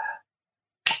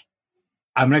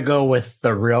 I'm going to go with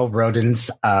the real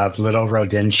rodents of Little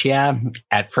Rodentia.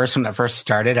 At first, when it first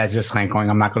started, I was just like going,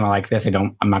 I'm not going to like this.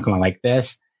 I'm not going to like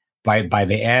this. By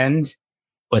the end,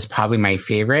 was probably my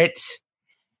favorite.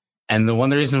 And the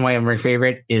reason why I'm my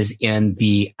favorite is in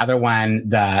the other one,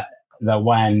 the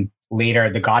one later,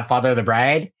 The Godfather of the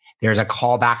Bride, there's a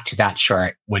callback to that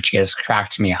short, which has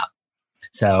cracked me up.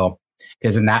 So,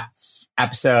 because in that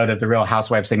episode of The Real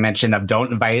Housewives, they mentioned of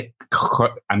don't invite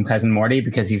Cousin Morty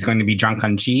because he's going to be drunk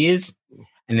on cheese.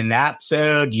 And in that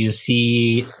episode, you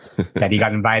see that he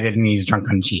got invited and he's drunk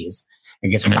on cheese. It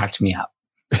gets cracked me up.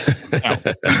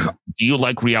 Do you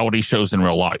like reality shows in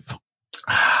real life?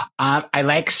 I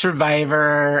like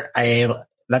Survivor.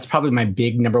 That's probably my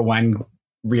big number one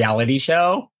reality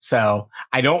show. So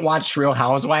I don't watch Real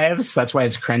Housewives. That's why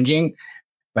it's cringing.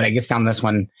 But I just found this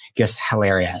one just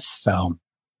hilarious. So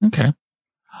okay.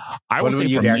 I would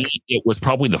say for me, it was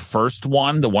probably the first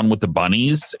one, the one with the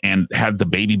bunnies and had the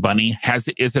baby bunny.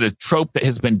 Is it a trope that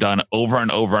has been done over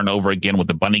and over and over again with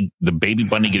the baby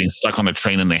bunny getting stuck on the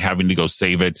train and they having to go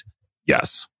save it?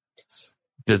 Yes.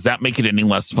 Does that make it any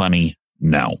less funny?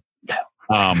 No.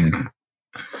 The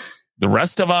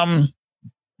rest of them,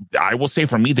 I will say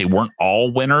for me, they weren't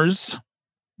all winners,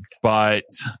 but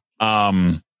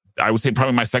I would say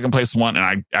probably my second place one. And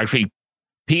I actually,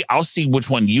 Pete, I'll see which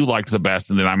one you liked the best,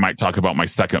 and then I might talk about my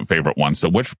second favorite one. So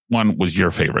which one was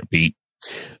your favorite, Pete?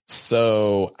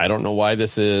 So I don't know why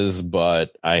this is,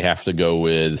 but I have to go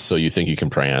with So You Think You Can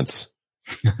Prance.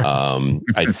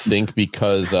 I think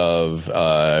because of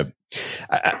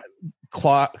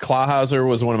Clawhauser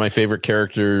was one of my favorite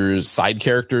side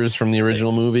characters from the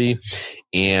original movie.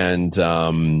 And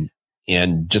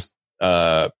just,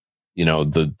 the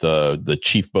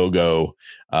Chief Bogo,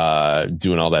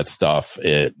 doing all that stuff.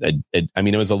 It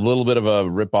was a little bit of a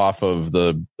ripoff of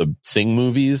the Sing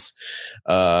movies,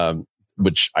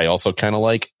 which I also kind of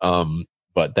like.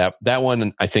 But that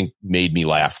one I think made me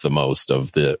laugh the most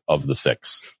of the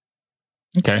 6.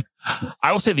 Okay.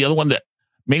 I will say the other one that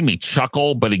made me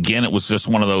chuckle, but again, it was just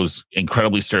one of those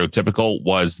incredibly stereotypical,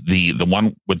 was the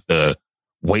one with the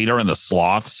waiter and the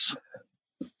sloths.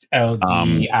 Oh,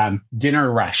 the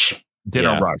Dinner Rush.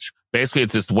 Rush. Basically,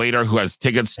 it's this waiter who has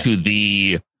tickets to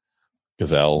the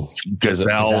Gazelle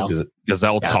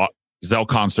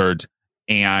concert,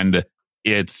 and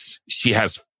she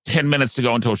has 10 minutes to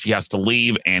go until she has to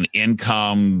leave, and in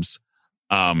comes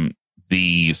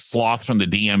the sloth from the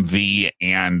DMV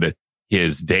and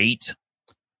his date,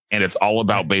 and it's all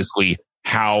about basically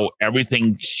how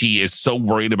everything, she is so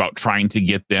worried about trying to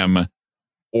get them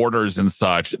orders and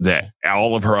such that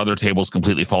all of her other tables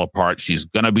completely fall apart. She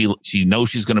knows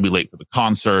she's gonna be late for the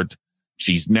concert.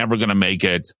 She's never gonna make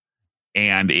it.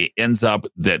 And it ends up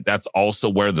that that's also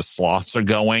where the sloths are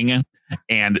going.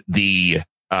 And the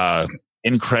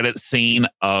end credit scene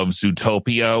of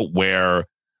Zootopia, where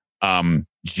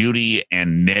Judy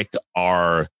and Nick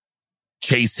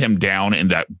chase him down in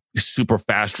that super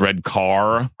fast red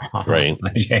car. Right.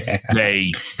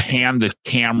 They pan the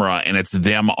camera and it's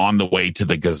them on the way to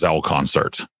the Gazelle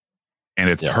concert. And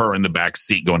it's her in the back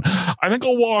seat going, I think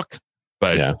I'll walk.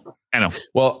 But I know.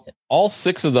 Well, all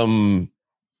 6 of them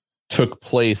took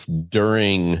place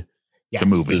during the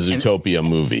Zootopia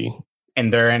movie.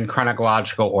 And they're in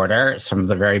chronological order from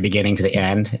the very beginning to the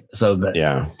end. So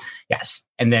yes.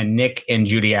 And then Nick and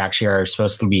Judy actually are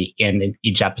supposed to be in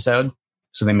each episode.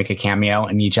 So they make a cameo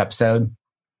in each episode.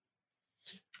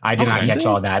 I did not catch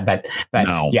all that, but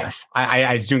no. Yes,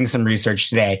 I was doing some research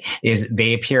today. Is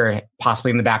they appear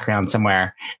possibly in the background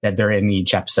somewhere that they're in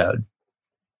each episode.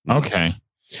 Okay.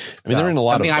 They're in a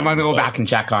lot of them. I'm going to go back and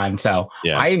check on. So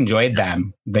I enjoyed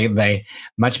them. They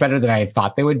much better than I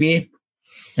thought they would be.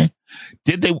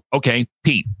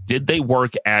 Pete, did they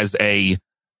work as a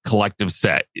collective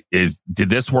set? Did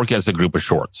this work as a group of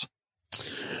shorts?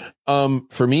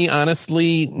 For me,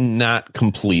 honestly, not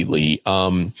completely.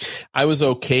 I was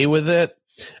okay with it.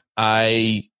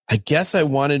 I guess I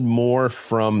wanted more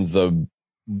from the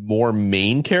more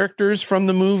main characters from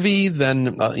the movie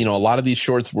than a lot of these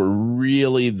shorts were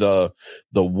really the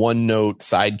one note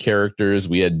side characters.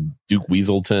 We had Duke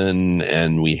Weaselton,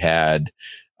 and we had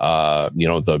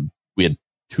we had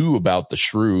two about the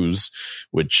shrews,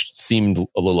 which seemed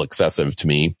a little excessive to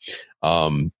me.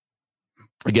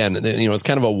 Again, it's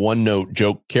kind of a one note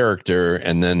joke character,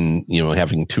 and then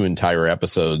having two entire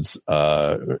episodes.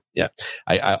 I'll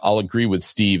agree with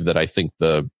Steve that I think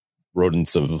the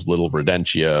Rodents of Little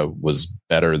Rodentia was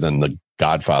better than the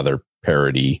Godfather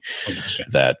parody.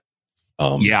 That,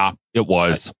 it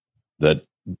was that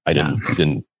I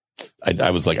didn't.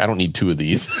 I was like, I don't need two of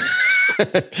these.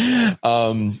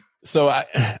 So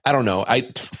I don't know.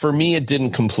 For me, it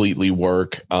didn't completely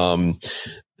work.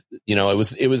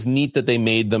 It was neat that they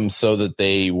made them so that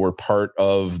they were part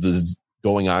of the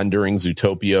going on during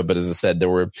Zootopia. But as I said, there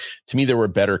were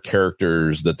better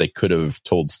characters that they could have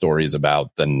told stories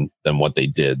about than what they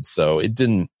did. So it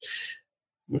didn't.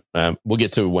 We'll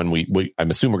get to when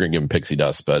I'm assuming we're going to give them pixie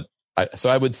dust, but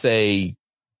I would say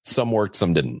some worked,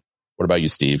 some didn't. What about you,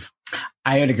 Steve?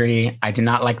 I would agree. I did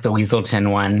not like the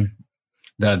Weaselton one,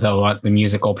 the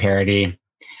musical parody.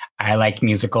 I like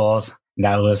musicals.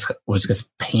 That was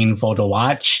just painful to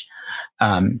watch.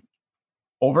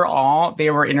 Overall, they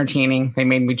were entertaining. They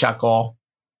made me chuckle.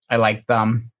 I liked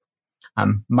them.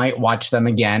 Might watch them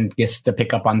again just to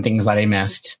pick up on things that I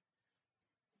missed.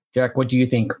 Derek, what do you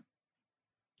think?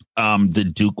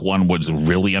 The Duke one was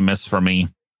really a miss for me.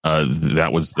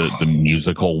 That was the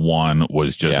musical one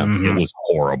was just it was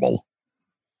horrible.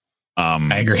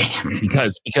 I agree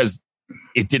because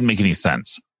it didn't make any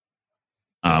sense.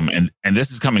 And this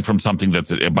is coming from something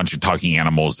that's a bunch of talking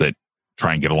animals that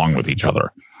try and get along with each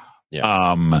other.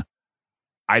 Yeah.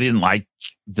 I didn't like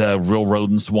the Real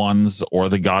Rodents ones or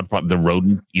the Godfather, the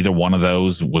Rodent. Either one of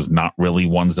those was not really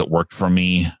ones that worked for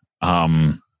me.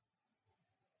 That's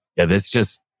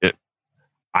just it.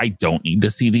 I don't need to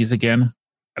see these again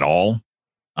at all.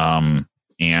 And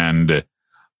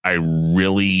I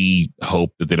really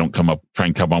hope that they don't try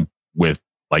and come up with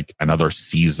like another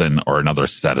season or another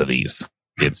set of these.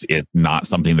 It's not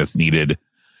something that's needed.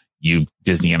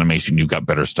 Disney Animation, you've got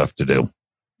better stuff to do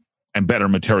and better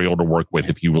material to work with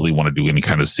if you really want to do any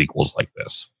kind of sequels like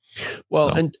this.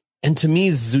 Well, and to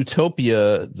me,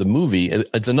 Zootopia, the movie,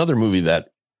 it's another movie that,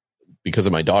 because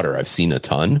of my daughter, I've seen a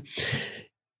ton,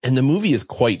 and the movie is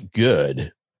quite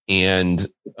good. And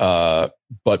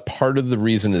but part of the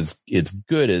reason it's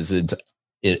good is it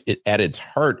at its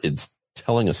heart, it's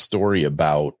telling a story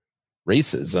about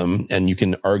racism, and you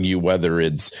can argue whether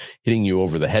it's hitting you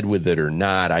over the head with it or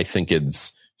not. I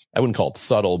wouldn't call it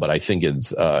subtle, but I think it's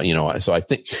so I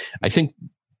think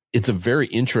it's a very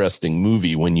interesting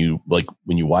movie when you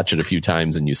watch it a few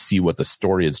times and you see what the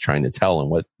story is trying to tell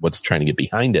and what's trying to get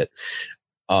behind it.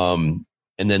 And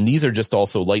then these are just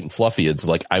also light and fluffy. It's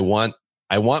like I want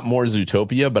more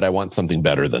Zootopia, but I want something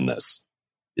better than this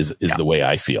is the way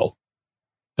I feel.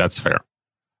 That's fair.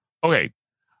 Okay.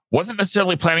 Wasn't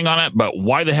necessarily planning on it, but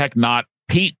why the heck not?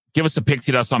 Pete, give us a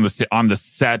pixie dust on the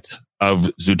set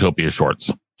of Zootopia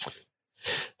shorts.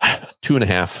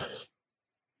 2.5.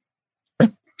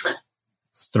 Okay.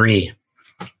 3.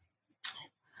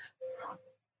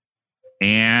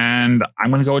 And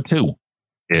I'm going to go with 2.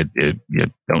 You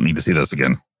don't need to see this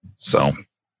again. So,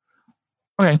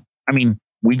 okay. I mean,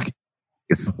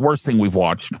 it's the worst thing we've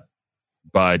watched,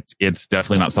 but it's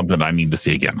definitely not something that I need to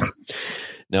see again.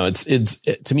 No, it's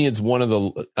to me, it's one of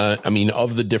the,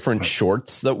 of the different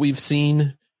shorts that we've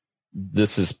seen,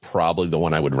 this is probably the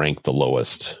one I would rank the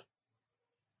lowest.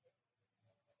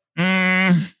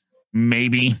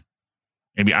 Maybe,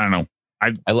 I don't know.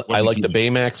 I like the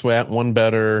Baymax one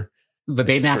better. The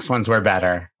Baymax ones were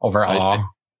better overall.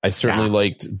 I certainly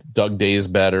liked Doug Day's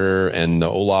better, and the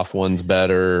Olaf one's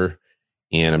better.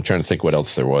 And I'm trying to think what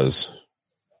else there was.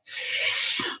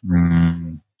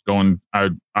 I'm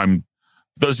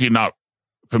those of you not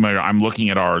familiar, I'm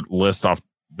looking at our list off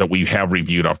that we have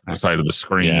reviewed off the side of the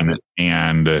screen,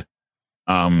 and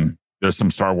there's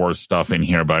some Star Wars stuff in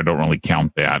here, but I don't really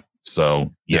count that.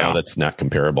 So no, that's not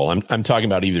comparable. I'm talking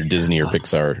about either Disney or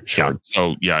Pixar shorts.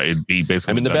 So it'd be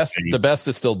basically. I mean, the best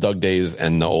is still Doug Day's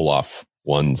and the Olaf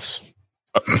ones.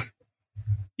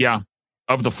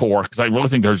 Of the 4, because I really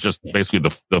think there's just basically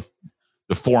the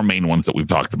 4 main ones that we've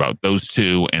talked about. Those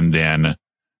 2, and then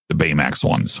the Baymax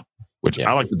ones, which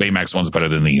I like the Baymax ones better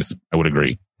than these. I would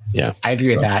agree. Yeah, I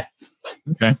agree with that.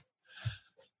 Okay.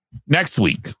 Next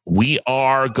week, we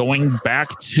are going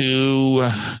back to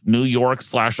New York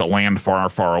 / a land far,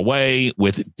 far away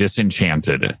with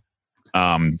Disenchanted.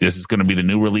 This is going to be the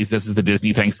new release. This is the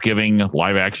Disney Thanksgiving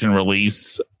live action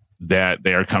release that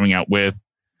they are coming out with.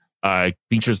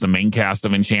 features the main cast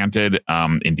of Enchanted.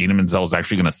 And Idina Menzel is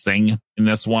actually going to sing in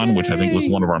this one, which I think was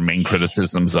one of our main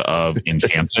criticisms of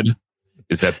Enchanted,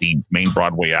 is that the main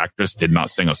Broadway actress did not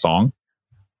sing a song.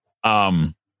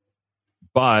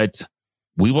 But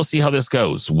we will see how this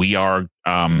goes. We are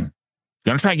going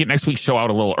to try and get next week's show out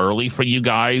a little early for you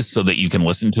guys so that you can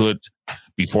listen to it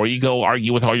before you go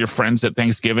argue with all your friends at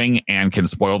Thanksgiving and can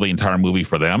spoil the entire movie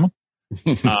for them.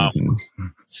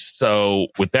 So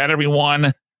with that,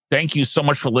 everyone, thank you so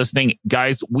much for listening.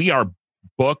 Guys, we are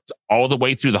booked all the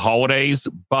way through the holidays,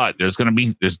 but there's got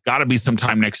to be some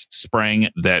time next spring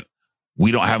that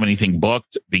we don't have anything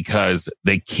booked because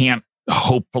they can't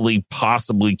hopefully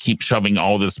possibly keep shoving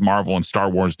all this Marvel and Star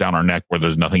Wars down our neck where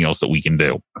there's nothing else that we can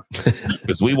do,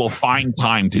 because we will find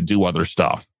time to do other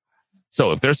stuff.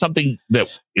 So if there's something that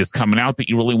is coming out that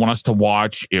you really want us to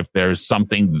watch, if there's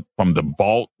something from the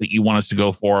vault that you want us to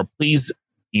go for, please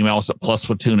email us at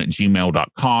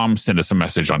plusplatoon@gmail.com. Send us a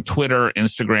message on Twitter,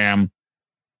 Instagram,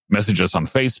 message us on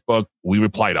Facebook. We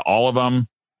reply to all of them.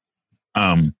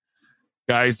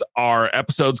 Guys, our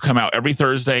episodes come out every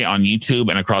Thursday on YouTube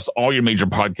and across all your major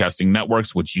podcasting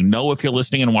networks, which you know if you're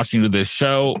listening and watching to this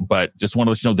show, but just want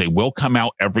to let you know they will come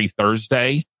out every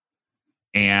Thursday.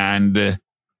 And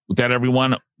with that,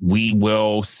 everyone, we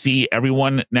will see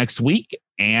everyone next week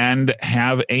and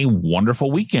have a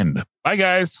wonderful weekend. Bye,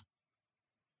 guys.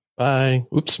 Bye.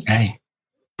 Oops. Hey.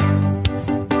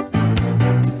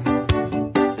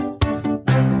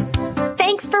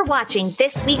 Thanks for watching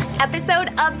this week's episode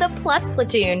of the Plus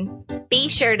Platoon. Be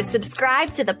sure to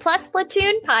subscribe to the Plus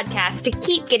Platoon podcast to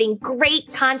keep getting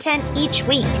great content each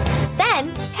week.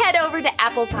 Then head over to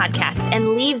Apple Podcast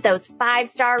and leave those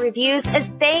 5-star reviews,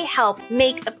 as they help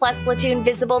make the Plus Platoon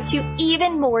visible to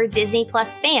even more Disney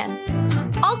Plus fans.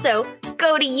 Also,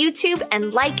 go to YouTube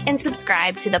and like and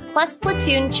subscribe to the Plus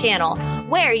Platoon channel,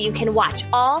 where you can watch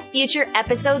all future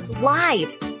episodes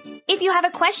live. If you have a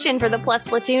question for the Plus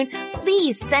Platoon,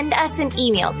 please send us an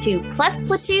email to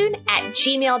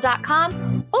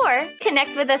plusplatoon@gmail.com or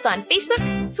connect with us on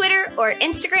Facebook, Twitter, or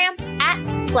Instagram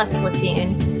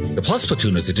 @plusplatoon. The Plus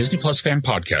Platoon is a Disney Plus fan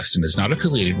podcast and is not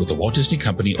affiliated with the Walt Disney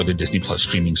Company or the Disney Plus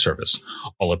streaming service.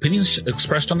 All opinions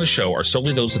expressed on the show are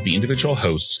solely those of the individual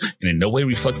hosts and in no way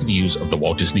reflect the views of the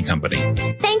Walt Disney Company.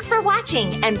 Thanks for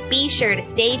watching, and be sure to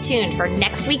stay tuned for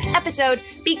next week's episode,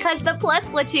 because the Plus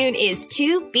Platoon is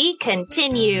to be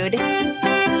continued.